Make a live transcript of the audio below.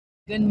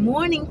Good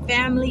morning,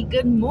 family.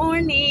 Good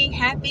morning.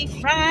 Happy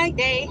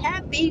Friday.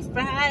 Happy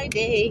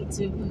Friday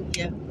to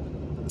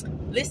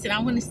you. Listen, I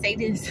want to say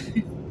this.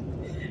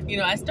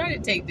 I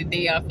started to take the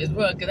day off as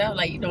well because I was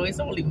like,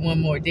 it's only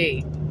one more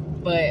day.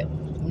 But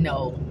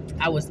no,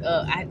 I was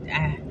I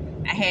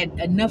had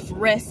enough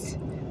rest.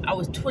 I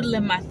was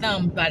twiddling my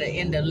thumbs by the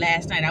end of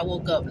last night. I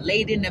woke up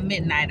late in the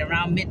midnight,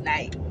 around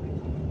midnight.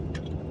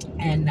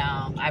 And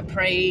I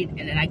prayed,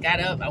 and then I got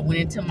up. I went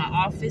into my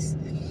office,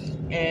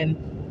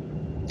 and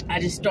I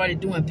just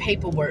started doing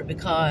paperwork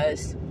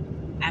because,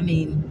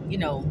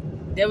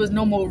 there was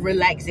no more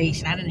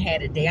relaxation. I didn't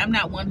have a day. I'm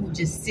not one who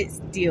just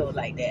sits still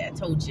like that. I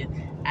told you,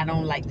 I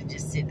don't like to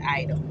just sit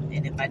idle.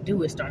 And if I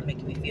do, it starts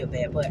making me feel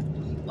bad. But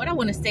what I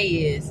want to say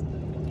is,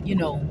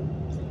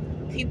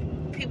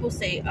 people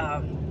say,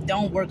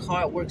 don't work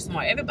hard, work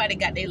smart. Everybody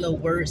got their little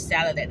word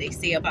salad that they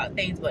say about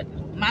things. But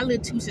my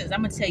little 2 cents,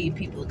 I'm going to tell you,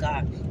 people of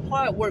God,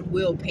 hard work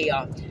will pay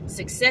off.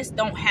 Success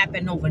don't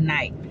happen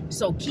overnight.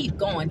 So keep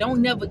going.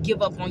 Don't never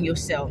give up on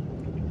yourself.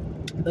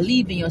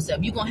 Believe in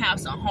yourself. You're going to have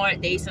some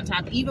hard days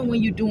sometimes. Even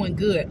when you're doing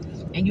good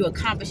and you're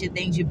accomplishing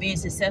things, you're being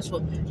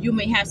successful, you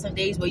may have some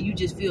days where you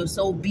just feel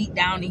so beat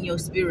down in your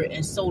spirit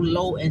and so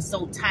low and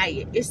so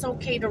tired. It's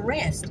okay to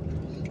rest.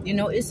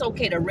 It's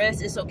okay to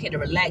rest. It's okay to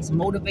relax,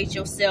 motivate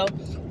yourself.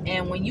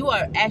 And when you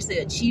are actually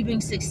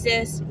achieving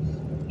success,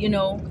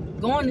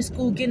 going to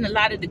school, getting a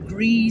lot of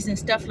degrees and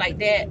stuff like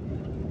that,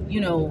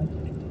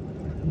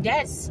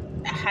 that's,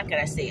 how can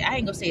I say? I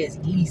ain't gonna say it's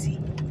easy,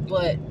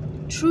 but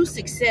true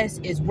success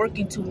is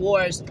working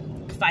towards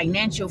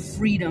financial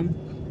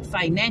freedom,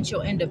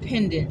 financial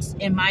independence,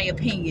 in my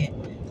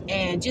opinion,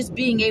 and just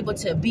being able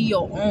to be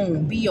your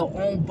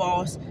own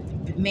boss,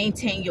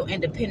 maintain your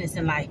independence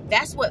in life.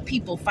 That's what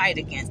people fight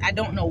against. I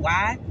don't know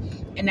why,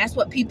 and that's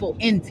what people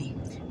envy.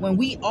 When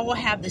we all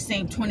have the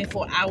same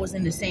 24 hours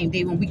in the same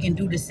day, when we can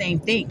do the same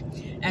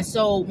thing. And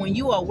so when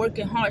you are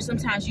working hard,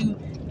 sometimes you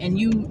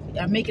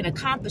are making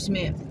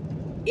accomplishment,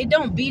 it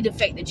don't be the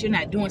fact that you're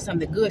not doing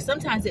something good.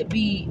 Sometimes it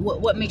be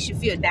what makes you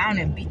feel down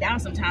and be down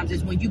sometimes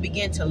is when you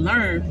begin to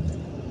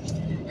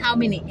learn how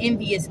many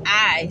envious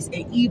eyes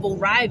and evil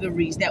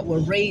rivalries that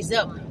will raise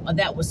up or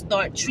that will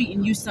start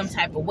treating you some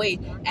type of way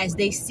as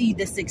they see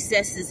the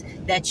successes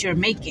that you're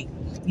making.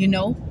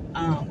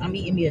 I'm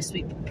eating me a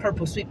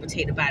purple sweet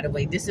potato, by the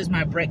way. This is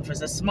my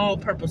breakfast, a small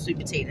purple sweet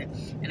potato.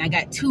 And I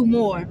got 2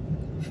 more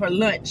for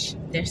lunch.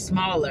 They're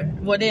smaller.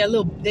 Well,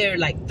 they're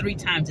like 3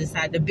 times the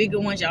size. The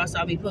bigger ones y'all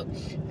saw me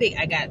pick.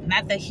 I got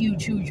not the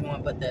huge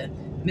one, but the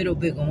middle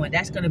bigger one.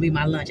 That's going to be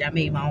my lunch. I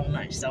made my own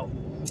lunch. So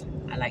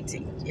I like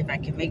to, if I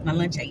can make my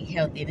lunch, I eat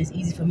healthy. And it's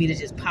easy for me to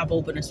just pop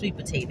open a sweet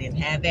potato and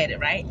have at it,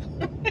 right?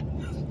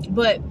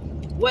 But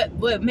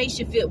what makes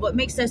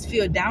us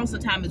feel down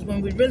sometimes is when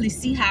we really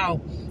see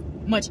how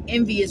much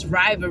envious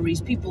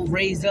rivalries people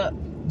raise up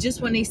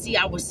just when they see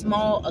our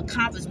small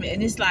accomplishment.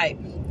 And it's like,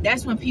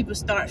 that's when people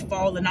start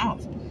falling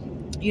off.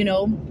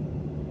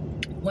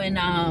 When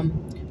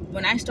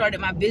I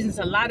started my business,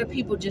 a lot of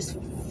people just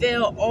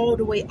fell all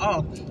the way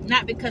off.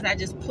 Not because I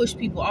just pushed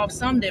people off.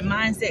 Some, their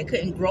mindset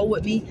couldn't grow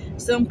with me.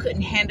 Some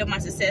couldn't handle my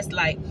success.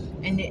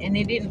 And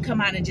they didn't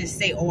come out and just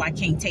say, oh, I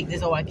can't take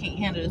this. Oh, I can't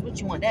handle this.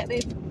 What you want, that,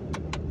 baby?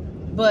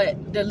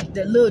 But the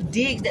little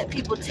digs that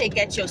people take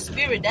at your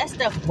spirit, that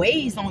stuff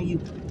weighs on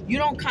you. You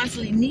don't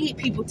constantly need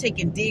people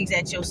taking digs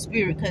at your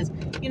spirit, because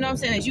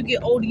as you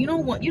get older, you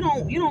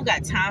don't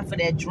got time for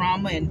that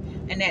drama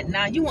and that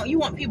now. You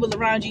want people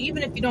around you,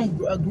 even if you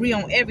don't agree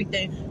on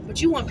everything,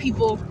 but you want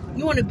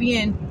to be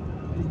in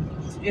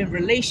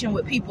relation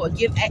with people, or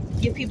give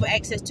people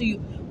access to you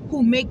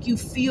who make you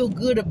feel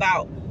good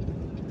about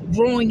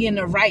growing in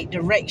the right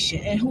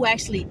direction, and who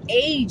actually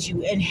aid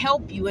you and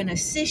help you and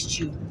assist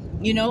you.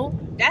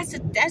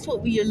 That's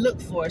what we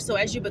look for. So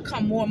as you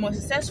become more and more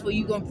successful,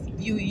 you'll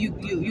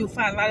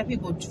find a lot of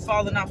people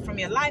falling off from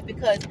your life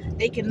because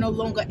they can no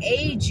longer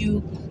aid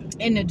you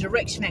in the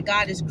direction that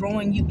God is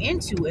growing you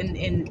into,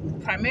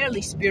 and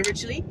primarily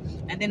spiritually,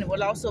 and then it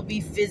will also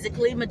be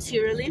physically,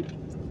 materially.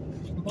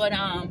 But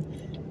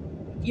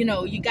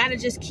you got to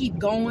just keep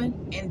going,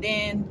 and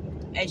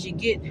then as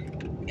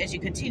you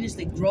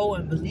continuously grow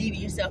and believe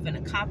in yourself and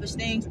accomplish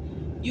things,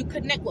 you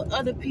connect with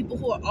other people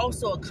who are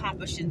also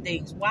accomplishing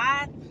things.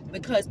 Why?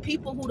 Because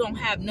people who don't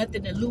have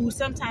nothing to lose,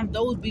 sometimes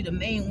those be the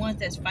main ones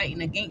that's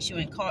fighting against you,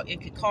 and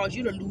it could cause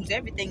you to lose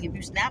everything if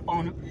you snap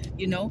on them,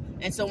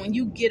 And so when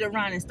you get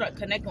around and start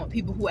connecting with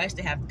people who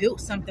actually have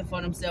built something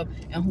for themselves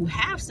and who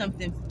have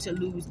something to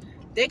lose,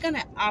 they're going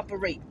to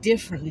operate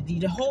differently.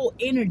 The whole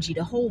energy,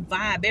 the whole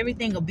vibe,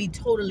 everything will be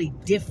totally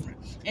different.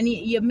 And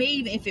you may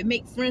even, if you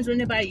make friends with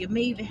anybody, you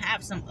may even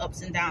have some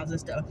ups and downs and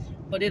stuff,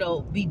 but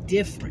it'll be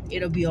different.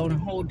 It'll be on a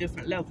whole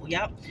different level,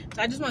 y'all.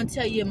 So I just want to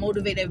tell you and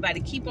motivate everybody,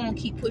 keep on,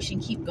 keep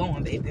pushing, keep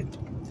going, baby.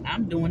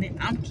 I'm doing it.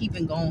 I'm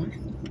keeping going.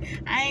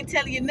 I ain't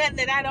telling you nothing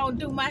that I don't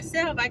do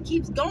myself. I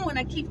keep going.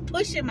 I keep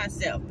pushing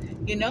myself,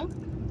 and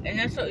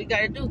that's what you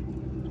got to do.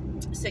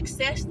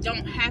 Success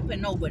don't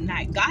happen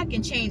overnight. God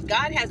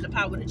has the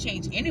power to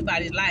change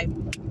anybody's life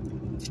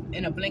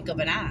in a blink of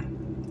an eye.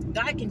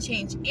 God can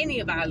change any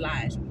of our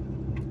lives.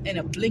 in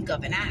a blink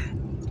of an eye,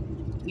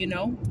 you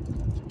know.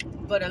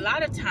 But a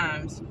lot of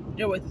times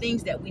there were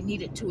things that we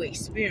needed to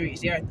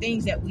experience. There are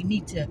things that we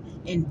need to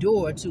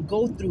endure, to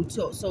go through,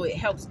 so it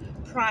helps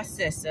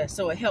process us,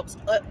 so it helps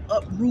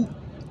uproot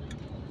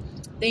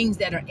things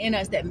that are in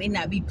us that may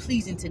not be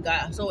pleasing to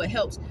God. So it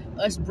helps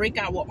us break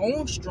our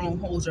own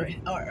strongholds,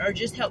 or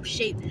just help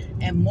shape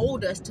and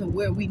mold us to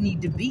where we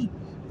need to be,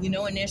 you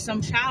know. And there's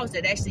some trials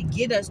that actually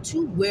get us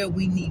to where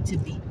we need to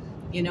be,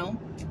 you know.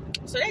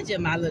 So that's just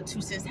my little 2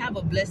 cents. Have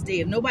a blessed day.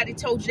 If nobody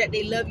told you that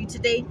they love you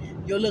today,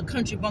 your little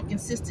country bumpkin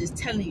sister is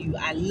telling you,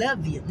 I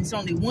love you. There's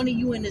only one of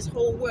you in this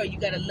whole world. You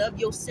got to love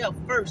yourself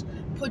first.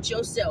 Put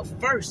yourself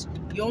first.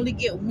 You only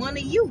get one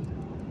of you.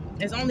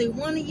 There's only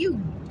one of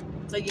you.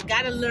 So you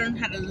got to learn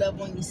how to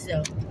love on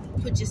yourself.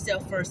 Put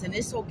yourself first. And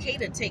it's okay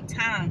to take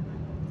time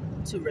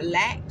to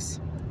relax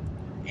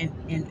and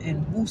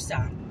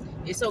woosah.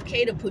 It's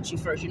okay to put you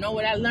first. You know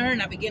what I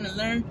learned? I began to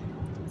learn.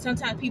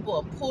 Sometimes people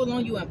will pull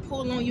on you and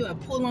pull on you and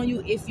pull on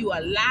you if you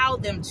allow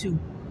them to,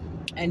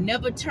 and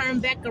never turn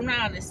back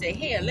around and say,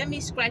 hey, let me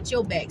scratch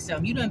your back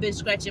some. You done been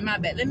scratching my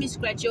back. Let me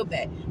scratch your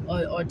back.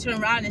 Or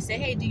turn around and say,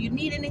 hey, do you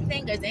need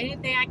anything? Is there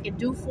anything I can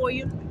do for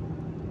you?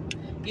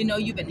 You know,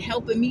 you've been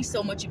helping me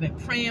so much. You've been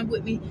praying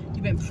with me.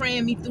 You've been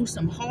praying me through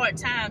some hard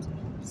times.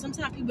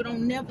 Sometimes people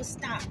don't never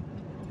stop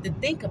to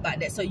think about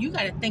that. So you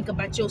got to think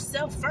about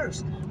yourself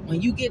first.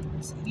 When you get,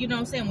 you know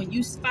what I'm saying, when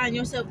you find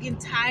yourself getting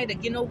tired or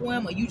getting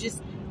overwhelmed, or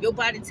your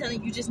body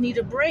telling you just need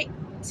a break,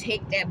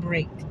 take that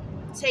break.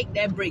 Take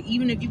that break.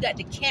 Even if you got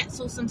to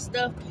cancel some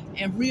stuff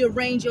and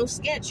rearrange your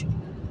schedule,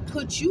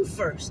 put you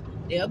first.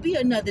 There'll be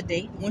another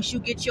day. Once you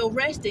get your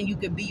rest, then you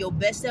can be your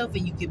best self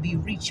and you can be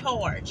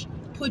recharged.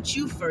 Put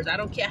you first. I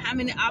don't care how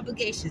many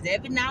obligations.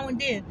 Every now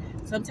and then,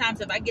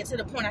 sometimes if I get to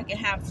the point, I can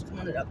have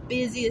one of the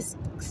busiest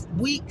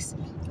weeks,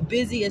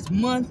 busiest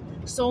month,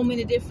 so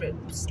many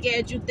different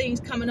scheduled things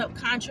coming up,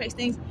 contracts,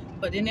 things.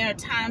 But then there are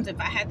times if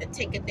I had to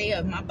take a day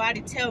of, my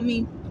body tell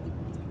me,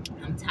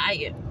 I'm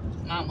tired,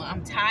 mama,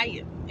 I'm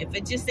tired. If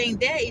it just ain't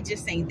there, it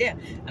just ain't there.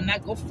 I'm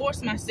not going to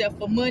force myself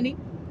for money.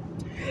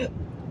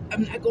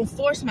 I'm not going to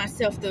force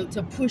myself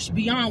to push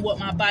beyond what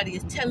my body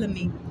is telling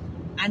me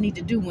I need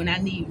to do when I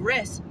need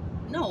rest.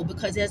 No,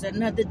 because there's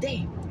another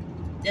day.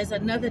 There's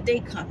another day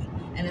coming.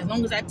 And as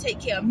long as I take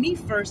care of me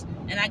first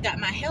and I got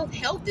my health,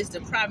 health is the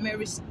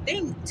primary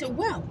thing to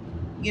wealth.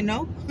 You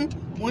know,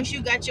 once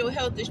you got your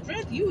health and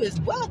strength, you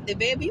is wealthy,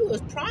 baby. You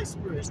is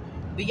prosperous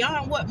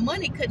beyond what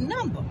money could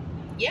number.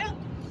 Yeah,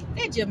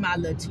 that's just my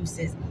little 2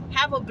 cents.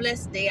 Have a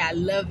blessed day. I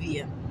love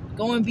you.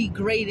 Go and be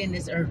great in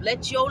this earth.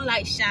 Let your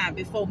light shine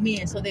before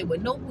men so they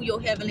will know who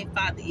your Heavenly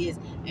Father is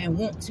and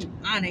want to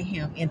honor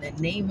him in the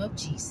name of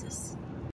Jesus.